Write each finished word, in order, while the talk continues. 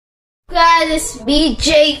Guys, it's me,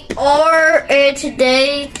 JR, and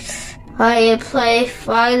today I am playing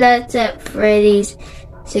Five Nights at Freddy's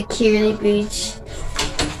Security Breach.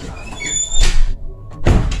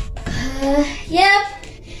 Yep.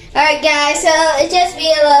 Alright guys, so it's just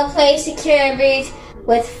me alone playing Security Breach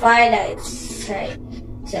with Five Nights. Right.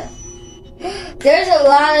 So there's a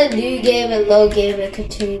lot of new game and low game and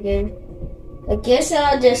continue game. I guess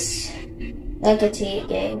I'll continue the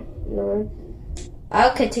game.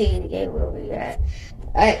 I'll continue the game where we're at.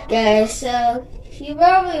 Alright guys, so you're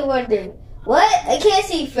probably wondering, what? I can't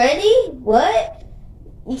see Freddy? What?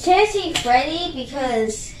 You can't see Freddy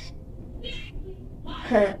because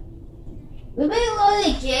we've been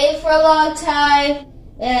loading the game for a long time,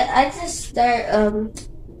 and I just so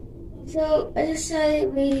I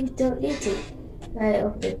decided we don't need to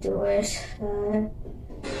open the doors.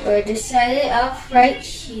 Or decided off right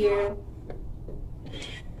here.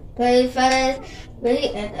 But if I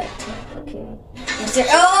really end up time, okay.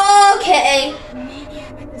 Okay.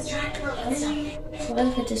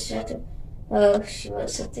 What got distracted? Oh, she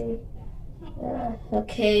wants something.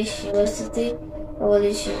 Okay, she wants something. Oh, what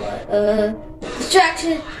did she want?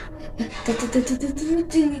 Distraction.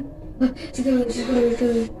 She's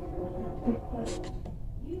going.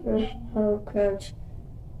 Oh, crouch.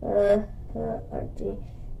 RD.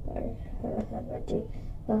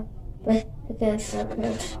 But I can't stop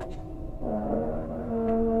crouch.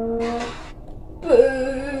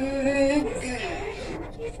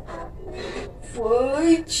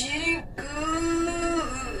 Why, chica?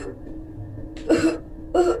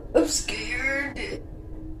 I'm scared.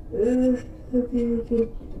 Okay.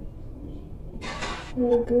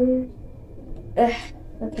 Oh, good. Okay,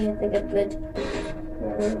 I think I'm good.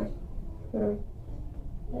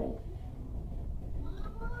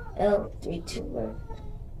 L3, 2, 1.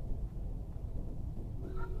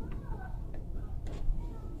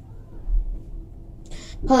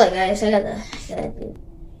 Hold on, guys. I gotta do.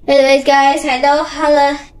 Anyways, guys, I know how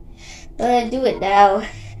to do it now.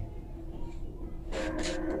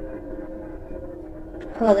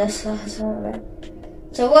 Oh, that's alright.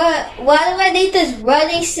 So why do I need this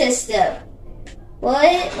running system?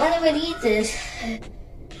 Why do I need this?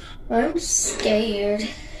 I'm scared.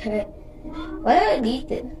 Why do I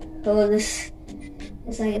need it? Oh, this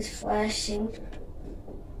it's like it's flashing.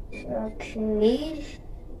 Okay.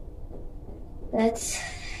 That's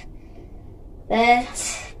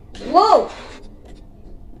whoa!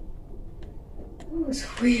 That was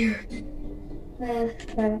weird.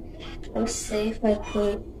 I'm safe. I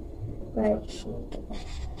put right here.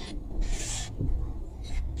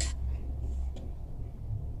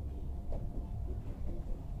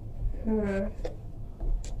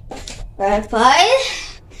 Alright, fine.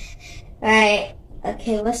 Alright.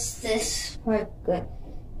 Okay, what's this part good?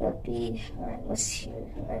 That'll be alright. What's here?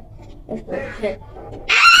 Alright, let's go here.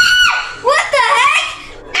 What the heck?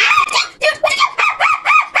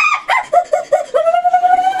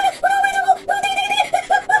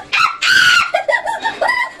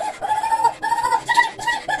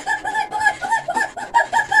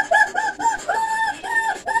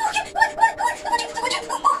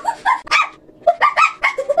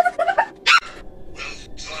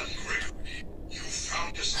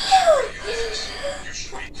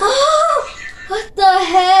 What the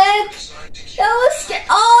heck? That was scary.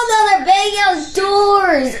 Oh no, they're banging on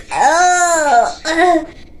doors. Oh,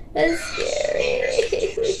 that's scary.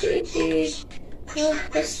 Oh,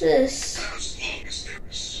 what's this?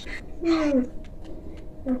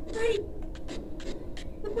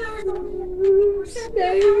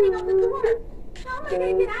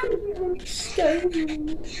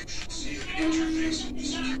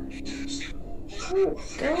 Oh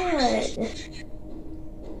God.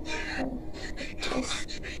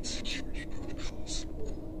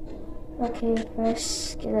 Okay,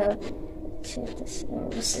 first get out. Check this.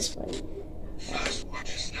 What's this one?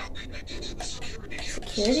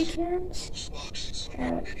 Security cams?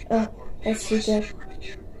 Oh, let's see the.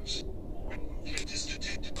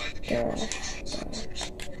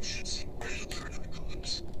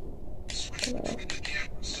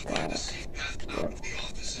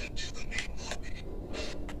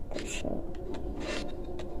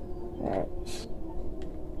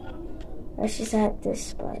 She's at this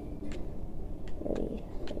spot. Ready.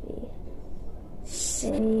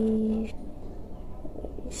 Save.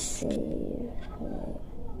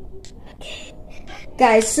 Okay.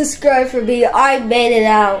 Guys, subscribe for me. I made it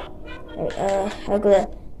out. Okay,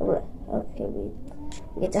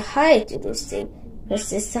 we get to hide through this thing. What's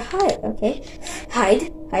this to hide? Okay.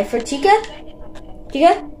 Hide for Chica.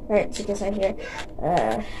 Alright, Chica's right here.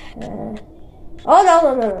 Oh no.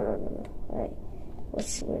 Alright. Where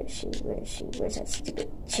is she? Where's that stupid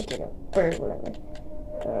chicken or bird, whatever?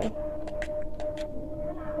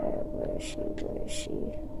 Where is she? Where's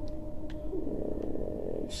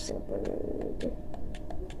the bird?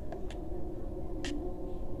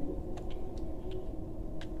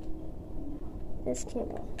 This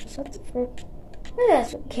came off. What's the frick? Oh,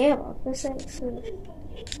 that's what came off. What's that?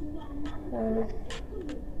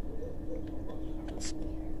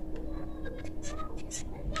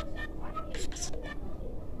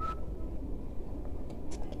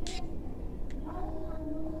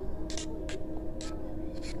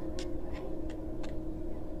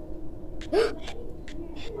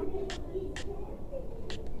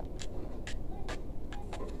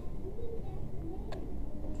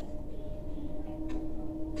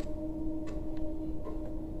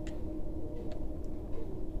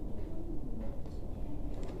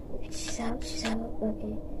 She's out.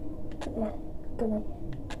 Okay. Come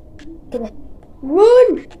on.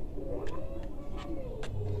 Run!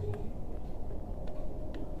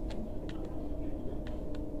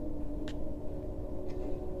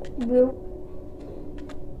 Nope.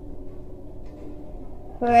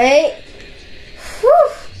 Alright. Whew.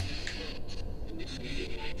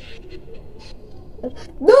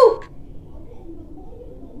 No!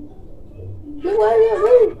 No, why are you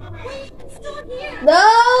running? No!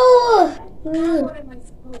 What am I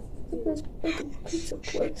supposed to do? This fucking pizza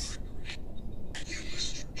place.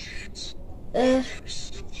 At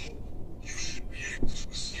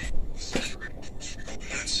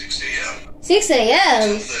 6 a.m. 6 a.m.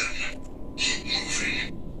 Until then, keep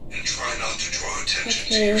moving and try not to draw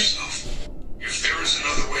attention to yourself. If there is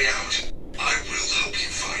another way out, I will help you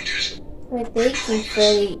find it. Right, thank you,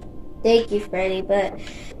 Freddy. Thank you, Freddy, but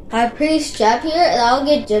I'm pretty strapped here, and I'll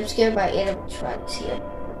get jump scared by animatronics here.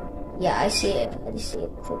 Yeah, I see it. I see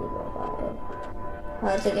it pretty well.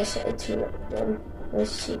 I think I should interrupt them.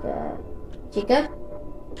 Where's Chica? Chica?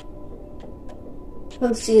 I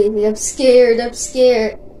don't see anything. I'm scared.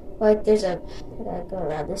 Like, there's a... I gotta go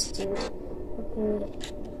around this dude. Okay.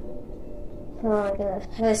 Oh, I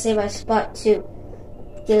gotta save my spot too.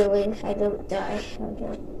 Get away. I don't die.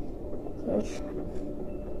 Okay.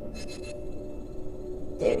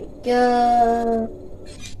 There we go.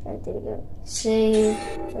 Alright, there we go. Save.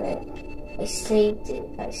 Alright. I saved it.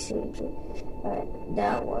 Alright,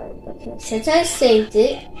 now what? Okay, since I saved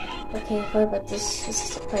it. Okay, what about this? This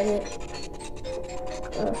is the present.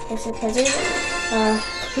 What's the present?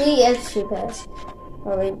 Complete entry pass.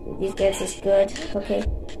 Oh, wait, these guys is good. Okay.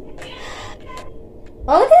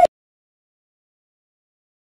 Oh, look at